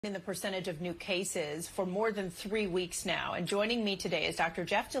In the percentage of new cases for more than 3 weeks now. And joining me today is Dr.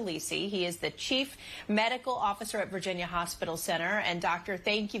 Jeff DiLisi. He is the Chief Medical Officer at Virginia Hospital Center. And Doctor,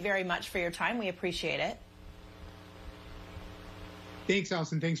 thank you very much for your time. We appreciate it. Thanks,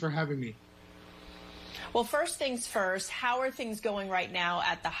 Allison. Thanks for having me. Well, first things first, how are things going right now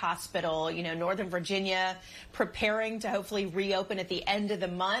at the hospital? You know, Northern Virginia preparing to hopefully reopen at the end of the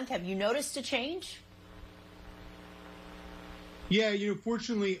month. Have you noticed a change? Yeah,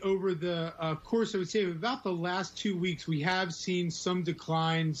 fortunately, over the course, I would say, of about the last 2 weeks, we have seen some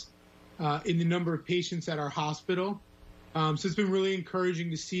declines in the number of patients at our hospital. So it's been really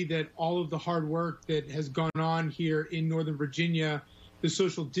encouraging to see that all of the hard work that has gone on here in Northern Virginia, the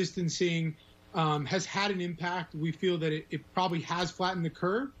social distancing, has had an impact. We feel that it probably has flattened the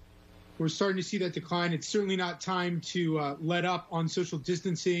curve. We're starting to see that decline. It's certainly not time to let up on social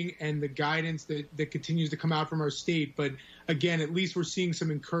distancing and the guidance that continues to come out from our state. But again, at least we're seeing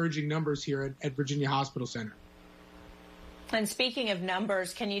some encouraging numbers here at Virginia Hospital Center. And speaking of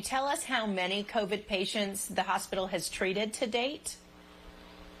numbers, can you tell us how many COVID patients the hospital has treated to date?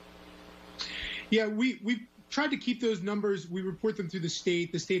 Yeah, we've tried to keep those numbers. We report them through the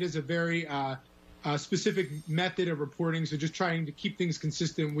state. The state has a very specific method of reporting, so just trying to keep things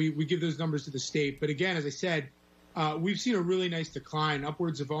consistent. We give those numbers to the state. But again, as I said, we've seen a really nice decline,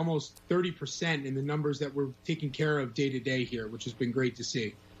 upwards of almost 30% in the numbers that we're taking care of day to day here, which has been great to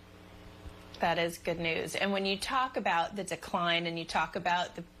see. That is good news. And when you talk about the decline and you talk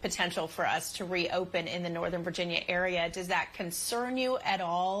about the potential for us to reopen in the Northern Virginia area, does that concern you at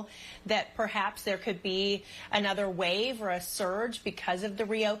all that perhaps there could be another wave or a surge because of the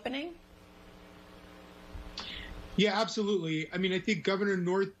reopening? Yeah, absolutely. I mean, I think Governor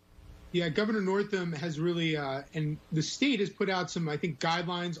Northam has really, and the state has put out some, I think,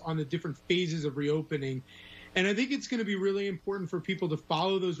 guidelines on the different phases of reopening. And I think it's going to be really important for people to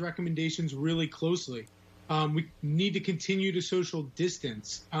follow those recommendations really closely. We need to continue to social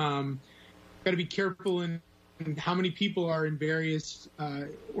distance. Got to be careful in how many people are in various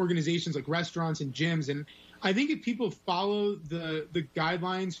organizations like restaurants and gyms. And I think if people follow the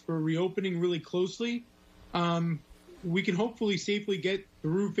guidelines for reopening really closely, we can hopefully safely get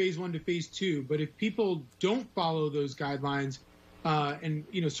through phase 1 to phase 2. But if people don't follow those guidelines, and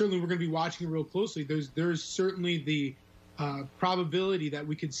certainly we're going to be watching it real closely, there's certainly the probability that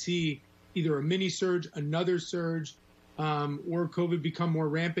we could see either a mini surge, another surge, or COVID become more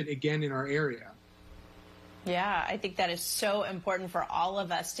rampant again in our area. Yeah, I think that is so important for all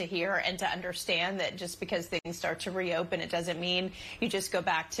of us to hear and to understand that just because things start to reopen, it doesn't mean you just go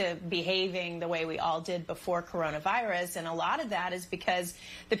back to behaving the way we all did before coronavirus. And a lot of that is because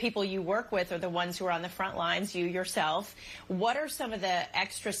the people you work with are the ones who are on the front lines, you yourself. What are some of the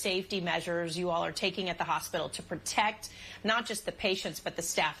extra safety measures you all are taking at the hospital to protect not just the patients, but the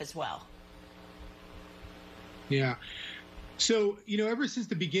staff as well? Yeah. So, ever since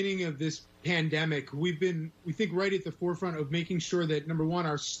the beginning of this pandemic, we think, right at the forefront of making sure that, number one,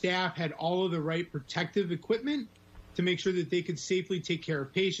 our staff had all of the right protective equipment to make sure that they could safely take care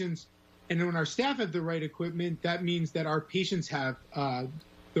of patients. And when our staff have the right equipment, that means that our patients have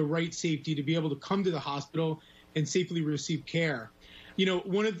the right safety to be able to come to the hospital and safely receive care.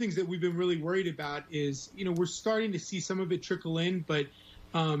 One of the things that we've been really worried about is, we're starting to see some of it trickle in, but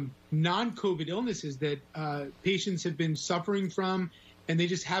non-COVID illnesses that patients have been suffering from, and they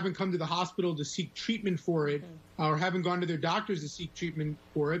just haven't come to the hospital to seek treatment for it, or haven't gone to their doctors to seek treatment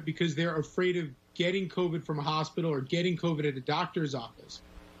for it because they're afraid of getting COVID from a hospital or getting COVID at a doctor's office.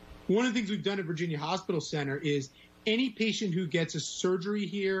 One of the things we've done at Virginia Hospital Center is any patient who gets a surgery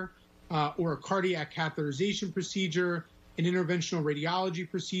here, or a cardiac catheterization procedure, an interventional radiology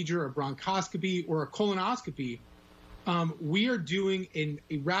procedure, a bronchoscopy, or a colonoscopy, we are doing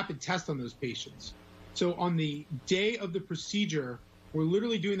a rapid test on those patients. So on the day of the procedure, we're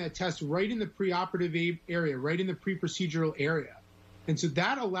literally doing that test right in the preoperative area, right in the pre-procedural area. And so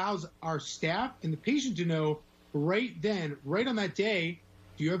that allows our staff and the patient to know right then, right on that day,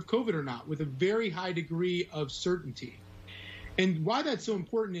 do you have COVID or not, with a very high degree of certainty. And why that's so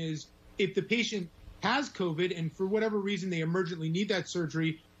important is if the patient has COVID and for whatever reason they emergently need that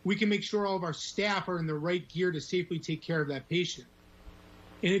surgery, we can make sure all of our staff are in the right gear to safely take care of that patient.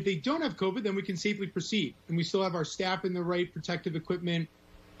 And if they don't have COVID, then we can safely proceed. And we still have our staff in the right protective equipment.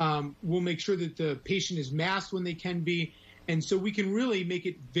 We'll make sure that the patient is masked when they can be. And so we can really make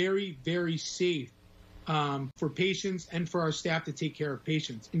it very, very safe for patients and for our staff to take care of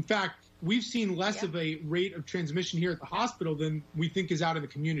patients. In fact, we've seen less of a rate of transmission here at the hospital than we think is out in the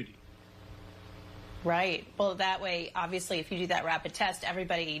community. Right. Well, that way, obviously, if you do that rapid test,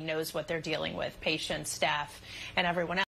 everybody knows what they're dealing with, patients, staff, and everyone else.